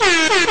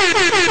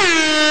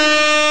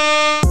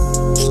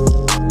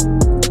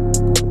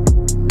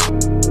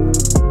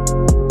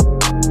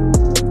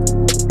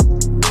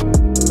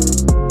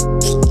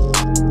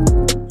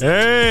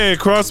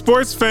Cross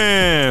Sports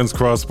fans!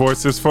 Cross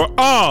Sports is for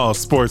all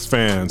sports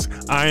fans.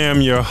 I am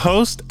your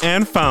host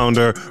and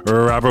founder,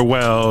 Robert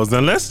Wells,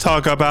 and let's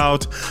talk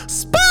about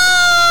sports!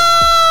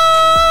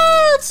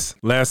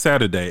 Last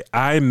Saturday,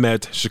 I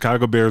met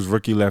Chicago Bears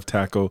rookie left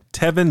tackle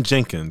Teven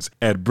Jenkins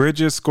at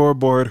Bridges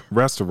Scoreboard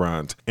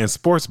Restaurant and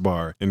Sports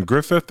Bar in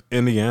Griffith,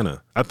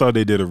 Indiana. I thought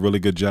they did a really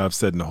good job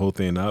setting the whole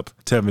thing up.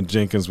 Teven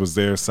Jenkins was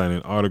there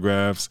signing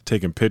autographs,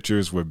 taking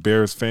pictures with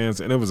Bears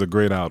fans, and it was a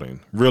great outing.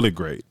 Really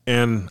great.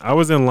 And I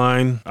was in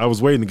line. I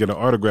was waiting to get an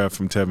autograph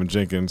from Teven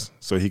Jenkins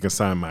so he can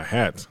sign my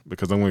hat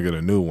because I'm going to get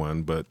a new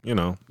one, but, you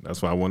know,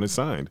 that's why I wanted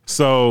signed.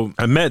 So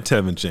I met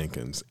Teven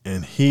Jenkins,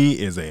 and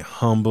he is a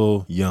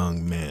humble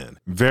young man.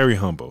 Very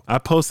humble. I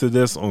posted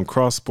this on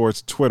Cross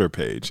Sports Twitter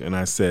page, and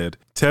I said,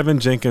 Teven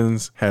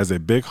Jenkins has a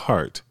big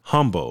heart,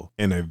 humble,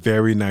 and a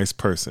very nice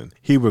person.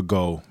 He will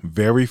go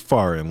very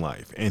far in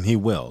life, and he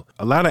will.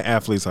 A lot of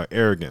athletes are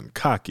arrogant,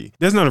 cocky.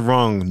 There's nothing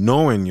wrong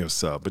knowing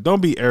yourself, but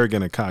don't be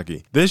arrogant and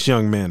cocky. This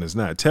young man is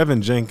not.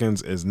 Teven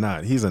Jenkins is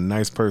not. He's a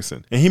nice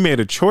person, and he made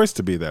a choice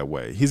to be that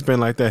way. He's been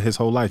like that his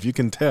whole life. You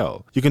can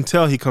tell. You can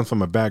tell he comes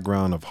from a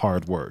background of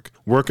hard work.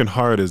 Working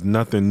hard is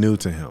nothing new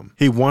to him.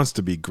 He wants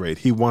to be great.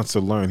 He wants to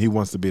learn. He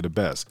wants to be the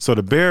best. So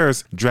the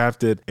Bears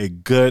drafted a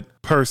good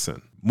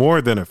person.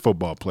 More than a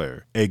football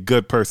player, a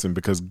good person,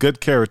 because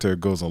good character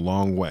goes a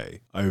long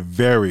way, a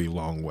very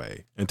long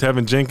way. And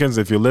Teven Jenkins,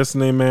 if you're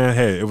listening, man,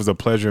 hey, it was a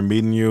pleasure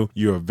meeting you.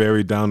 You're a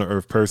very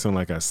down-to-earth person,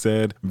 like I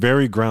said,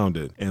 very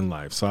grounded in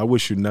life. So I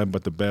wish you nothing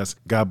but the best.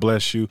 God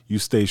bless you. You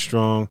stay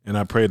strong, and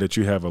I pray that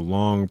you have a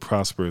long,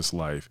 prosperous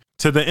life.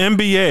 To the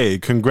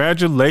NBA,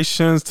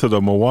 congratulations to the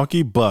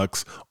Milwaukee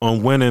Bucks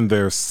on winning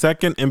their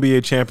second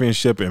NBA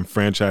championship in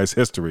franchise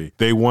history.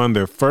 They won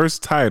their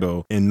first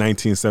title in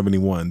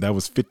 1971. That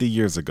was 50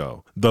 years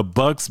ago. The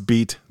Bucks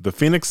beat the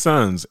Phoenix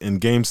Suns in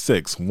Game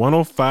 6,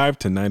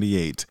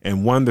 105-98,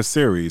 and won the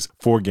series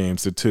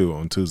 4-2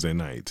 on Tuesday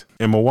night.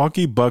 And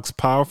Milwaukee Bucks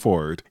power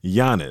forward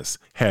Giannis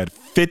had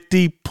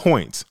 50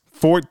 points,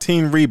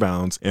 14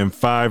 rebounds, and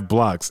 5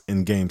 blocks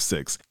in Game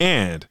 6.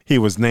 And he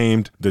was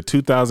named the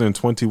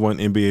 2021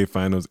 NBA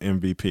Finals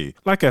MVP.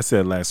 Like I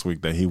said last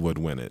week that he would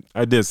win it.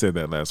 I did say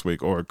that last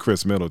week, or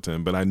Chris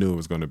Middleton, but I knew it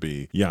was going to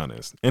be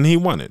Giannis. And he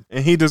won it,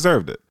 and he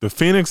deserved it. The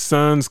Phoenix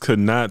Suns could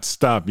not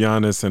stop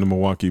Giannis and the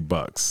Milwaukee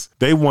Bucks.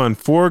 They won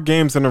 4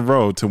 games in a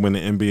row to win the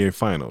NBA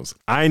Finals.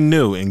 I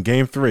knew in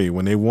Game 3,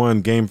 when they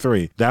won Game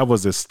 3, that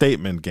was a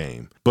statement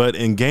game. But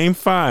in Game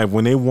 5,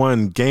 when they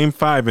won Game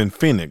 5 in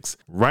Phoenix,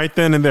 right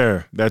then and there,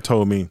 that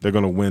told me they're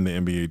going to win the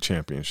NBA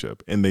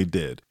championship. And they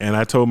did. And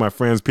I told my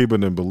friends, people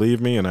didn't believe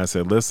me. And I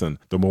said, listen,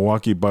 the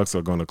Milwaukee Bucks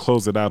are going to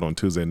close it out on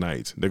Tuesday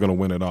night. They're going to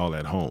win it all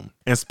at home.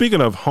 And speaking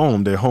of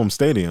home, their home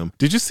stadium,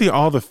 did you see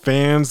all the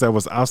fans that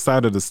was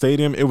outside of the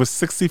stadium? It was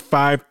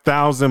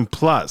 65,000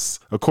 plus,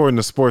 according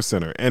to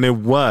SportsCenter. And it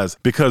was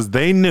because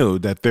they knew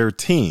that their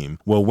team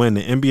will win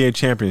the NBA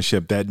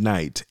championship that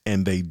night.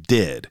 And they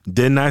did.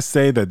 Didn't I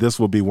say that this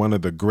will be one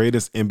of the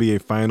greatest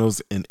NBA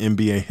finals in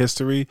NBA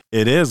history?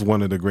 It is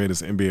one of the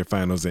greatest NBA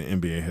finals in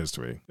NBA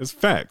history. It's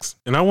facts.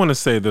 And I want to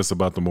say this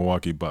about the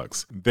Milwaukee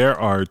Bucks. There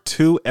are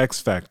 2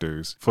 X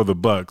factors for the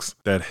Bucks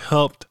that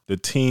helped the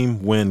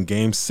team win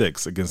Game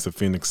 6 against the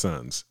Phoenix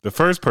Suns. The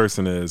first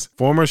person is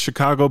former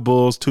Chicago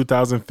Bulls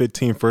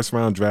 2015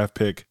 first-round draft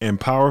pick and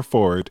power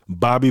forward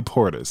Bobby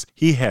Portis.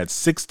 He had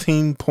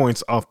 16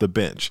 points off the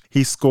bench.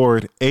 He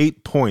scored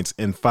 8 points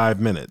in 5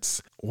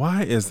 minutes.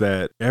 Why is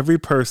that every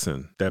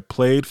person that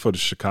played for the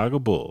Chicago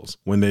Bulls,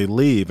 when they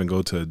leave and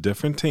go to a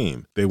different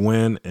team, they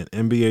win an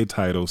NBA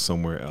title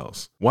somewhere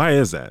else? Why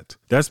is that?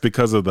 That's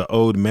because of the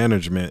old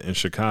management in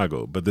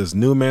Chicago. But this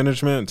new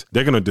management,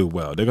 they're going to do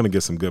well. They're going to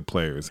get some good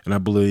players. And I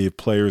believe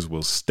players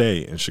will stay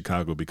in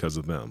Chicago because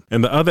of them.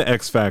 And the other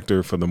X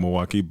factor for the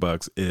Milwaukee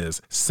Bucks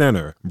is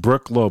center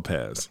Brook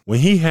Lopez. When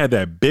he had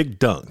that big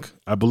dunk,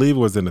 I believe it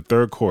was in the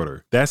third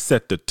quarter, that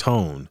set the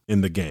tone in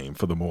the game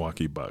for the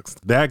Milwaukee Bucks.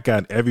 That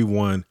got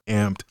everyone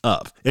amped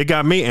up. It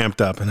got me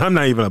amped up, and I'm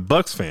not even a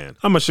Bucks fan.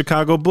 I'm a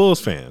Chicago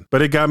Bulls fan,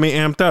 but it got me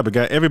amped up. It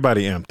got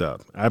everybody amped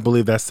up. I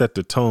believe that set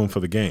the tone for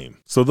the game.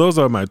 So those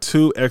are my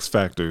 2 X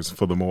factors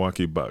for the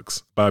Milwaukee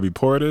Bucks, Bobby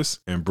Portis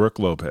and Brook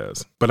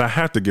Lopez. But I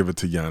have to give it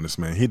to Giannis,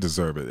 man. He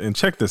deserved it. And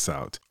check this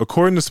out.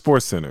 According to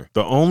SportsCenter,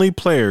 the only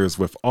players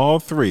with all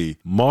 3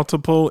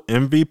 multiple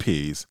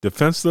MVPs,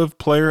 Defensive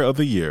Player of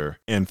the Year,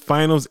 and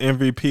Finals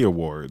MVP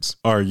awards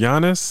are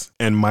Giannis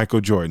and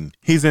Michael Jordan.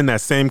 He's in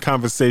that same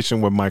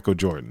conversation with Michael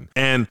Jordan.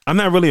 And I'm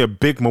not really a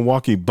big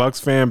Milwaukee Bucks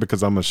fan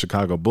because I'm a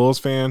Chicago Bulls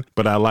fan,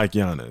 but I like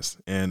Giannis.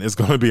 And it's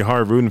going to be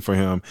hard rooting for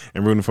him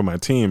and rooting for my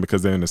team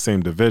because they're in the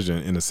same division,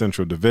 in the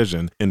Central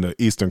Division, in the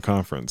Eastern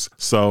Conference.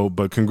 So,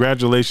 but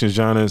congratulations,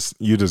 Giannis.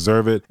 You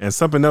deserve it. And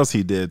something else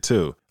he did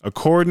too.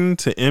 According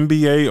to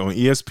NBA on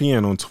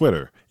ESPN on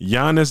Twitter,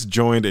 Giannis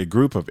joined a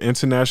group of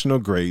international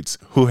greats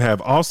who have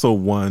also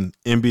won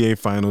NBA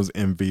Finals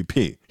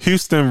MVP.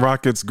 Houston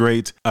Rockets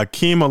great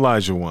Akeem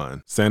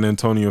Olajuwon, San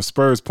Antonio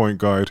Spurs point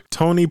guard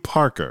Tony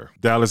Parker,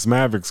 Dallas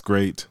Mavericks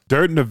great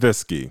Dirk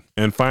Nowitzki,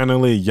 and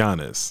finally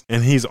Giannis.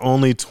 And he's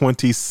only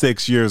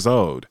 26 years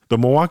old. The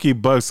Milwaukee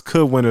Bucks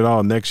could win it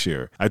all next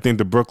year. I think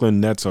the Brooklyn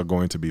Nets are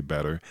going to be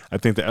better. I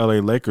think the LA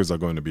Lakers are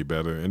going to be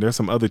better. And there's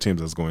some other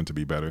teams that's going to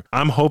be better.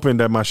 I'm hoping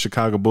that my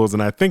Chicago Bulls,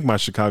 and I think my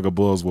Chicago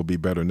Bulls will be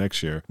better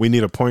next year. We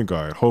need a point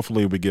guard.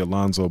 Hopefully we get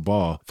Lonzo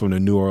Ball from the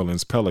New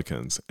Orleans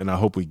Pelicans. And I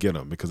hope we get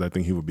him because I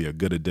think he would be a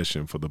good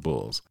addition for the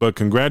Bulls. But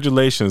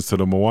congratulations to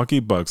the Milwaukee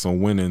Bucks on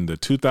winning the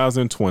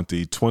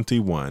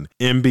 2020-21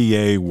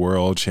 NBA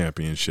World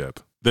Championship.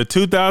 The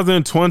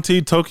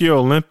 2020 Tokyo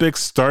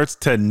Olympics starts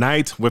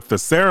tonight with the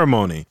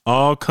ceremony.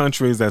 All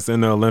countries that's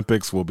in the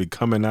Olympics will be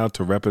coming out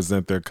to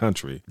represent their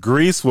country.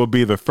 Greece will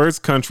be the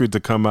first country to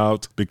come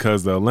out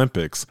because the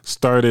Olympics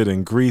started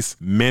in Greece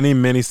many,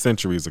 many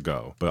centuries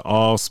ago. But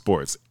all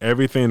sports,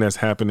 everything that's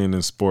happening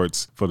in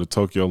sports for the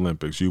Tokyo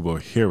Olympics, you will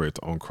hear it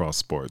on Cross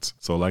Sports.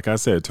 So like I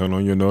said, turn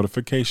on your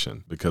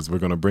notification because we're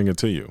going to bring it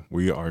to you.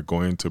 We are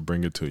going to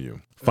bring it to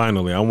you.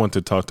 Finally, I want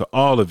to talk to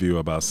all of you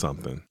about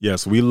something.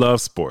 Yes, we love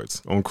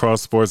sports. On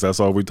Cross Sports, that's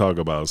all we talk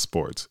about is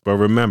sports. But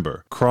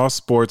remember, Cross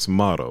Sports'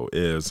 motto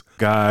is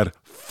God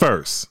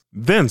first,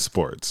 then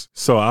sports.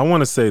 So I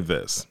want to say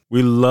this.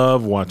 We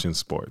love watching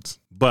sports,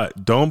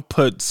 but don't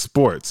put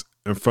sports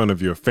in front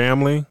of your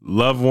family,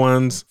 loved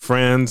ones,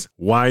 friends,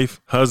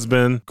 wife,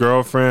 husband,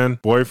 girlfriend,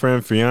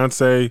 boyfriend,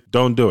 fiance.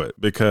 Don't do it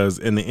because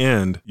in the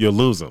end, you'll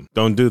lose them.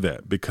 Don't do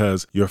that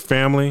because your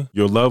family,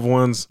 your loved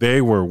ones,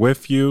 they were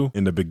with you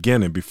in the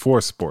beginning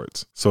before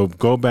sports. So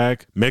go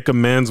back, make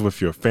amends with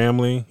your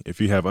family.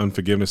 If you have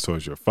unforgiveness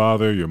towards your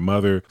father, your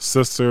mother,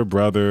 sister,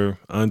 brother,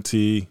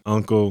 auntie,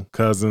 uncle,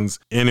 cousins,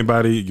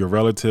 anybody, your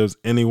relatives,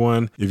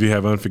 anyone. If you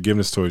have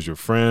unforgiveness towards your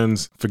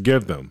friends,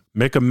 forgive them.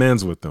 Make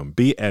amends with them.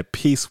 Be at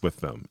peace with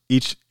them,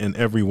 each and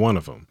every one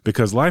of them,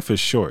 because life is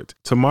short.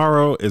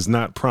 Tomorrow is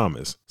not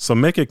promised. So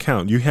make it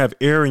count. You have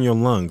air in your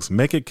lungs.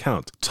 Make it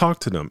count. Talk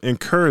to them.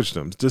 Encourage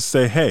them. Just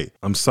say, hey,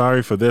 I'm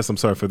sorry for this. I'm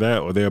sorry for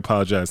that. Or they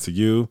apologize to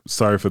you.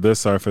 Sorry for this.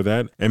 Sorry for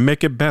that. And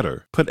make it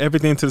better. Put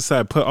everything to the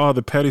side. Put all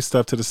the petty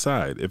stuff to the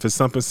side. If it's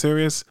something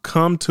serious,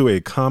 come to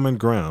a common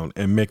ground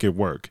and make it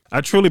work.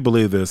 I truly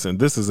believe this, and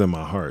this is in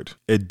my heart.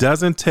 It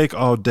doesn't take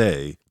all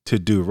day to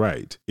do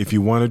right. If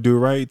you want to do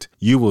right,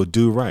 you will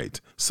do right.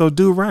 So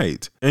do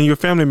right. And your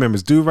family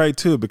members do right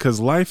too, because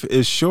life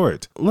is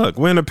short. Look,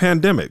 we're in a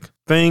pandemic.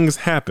 Things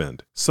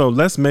happened. So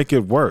let's make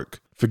it work.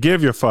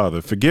 Forgive your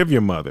father, forgive your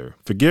mother,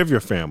 forgive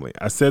your family.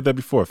 I said that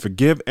before.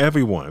 Forgive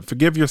everyone,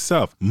 forgive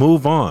yourself,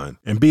 move on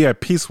and be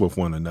at peace with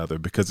one another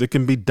because it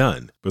can be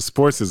done. But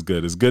sports is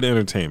good. It's good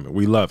entertainment.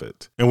 We love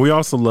it. And we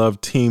also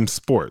love team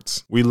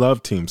sports. We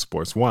love team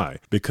sports. Why?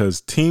 Because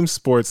team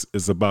sports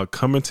is about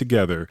coming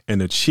together and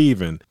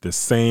achieving the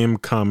same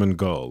common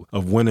goal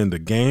of winning the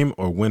game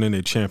or winning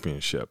a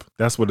championship.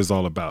 That's what it's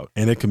all about.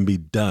 And it can be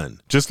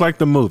done. Just like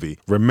the movie,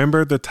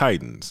 Remember the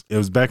Titans. It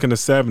was back in the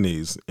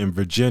 70s in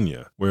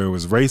Virginia where it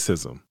was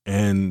racism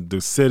and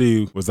the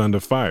city was under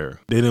fire.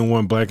 They didn't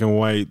want black and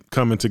white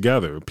coming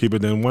together. People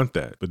didn't want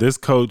that. But this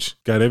coach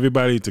got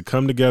everybody to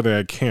come together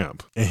at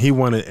camp and he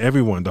wanted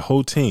everyone, the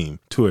whole team,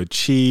 to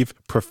achieve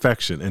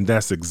perfection. And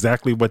that's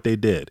exactly what they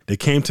did. They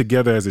came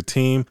together as a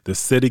team. The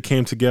city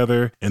came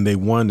together and they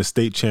won the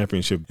state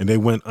championship and they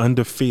went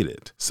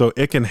undefeated. So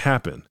it can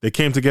happen. They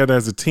came together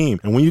as a team.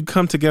 And when you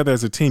come together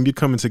as a team, you're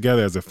coming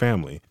together as a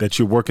family that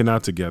you're working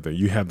out together.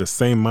 You have the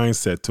same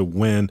mindset to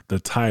win the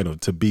title,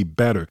 to be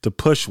better, to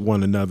push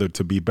one another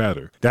to be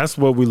better. That's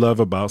what we love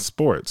about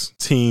sports,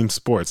 team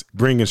sports,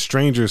 bringing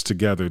strangers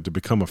together to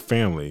become a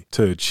family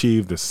to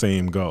achieve the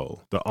same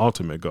goal, the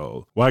ultimate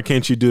goal. Why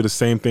can't you do the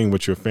same thing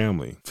with your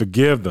family?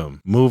 Forgive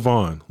them, move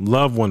on,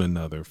 love one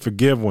another,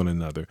 forgive one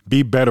another,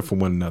 be better for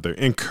one another,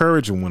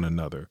 encourage one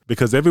another,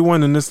 because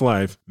everyone in this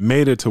life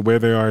made it to where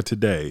they are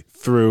today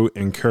through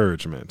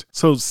encouragement.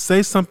 So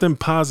say something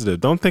positive.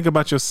 Don't think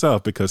about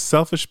yourself because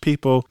selfish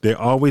people, they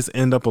always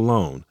end up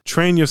alone.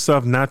 Train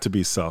yourself not to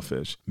be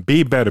selfish.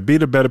 Be better. Be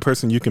the better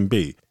person you can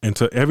be. And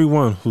to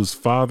everyone whose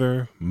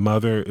father,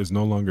 mother is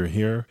no longer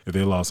here, if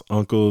they lost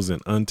uncles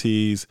and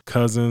aunties,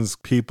 cousins,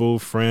 people,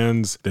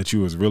 friends that you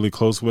was really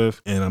close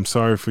with, and I'm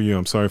sorry for you.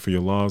 I'm sorry for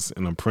your loss.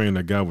 And I'm praying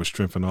that God will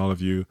strengthen all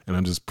of you. And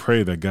I just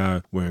pray that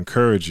God will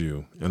encourage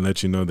you and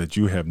let you know that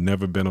you have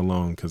never been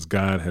alone because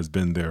God has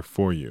been there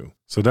for you.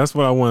 So that's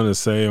what I wanted to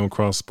say on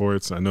Cross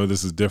Sports. I know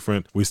this is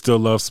different. We still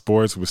love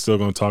sports. We're still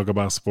going to talk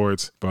about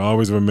sports. But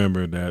always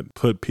remember that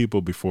put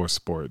people before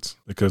sports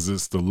because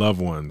it's the loved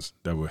ones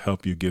that will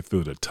help you get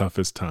through the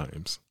toughest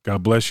times.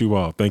 God bless you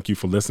all. Thank you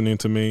for listening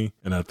to me.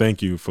 And I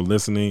thank you for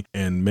listening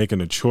and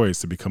making a choice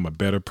to become a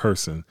better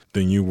person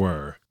than you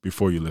were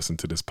before you listened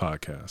to this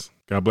podcast.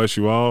 God bless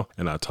you all,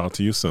 and I'll talk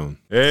to you soon.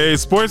 Hey,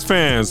 sports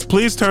fans,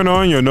 please turn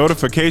on your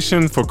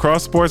notification for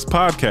Cross Sports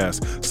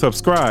Podcast.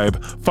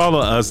 Subscribe, follow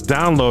us,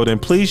 download, and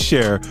And please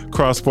share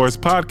Cross Sports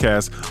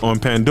Podcast on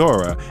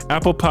Pandora,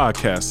 Apple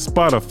Podcasts,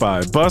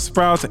 Spotify,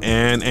 Buzzsprout,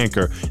 and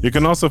Anchor. You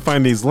can also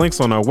find these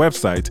links on our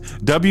website,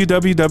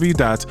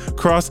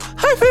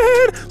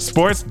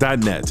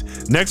 www.cross-sports.net.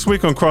 Next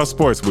week on Cross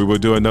Sports, we will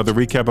do another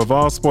recap of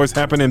all sports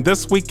happening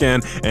this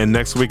weekend and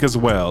next week as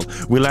well.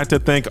 We'd like to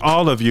thank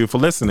all of you for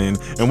listening,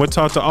 and we'll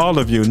talk to all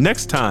of you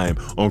next time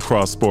on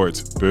Cross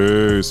Sports.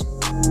 Peace.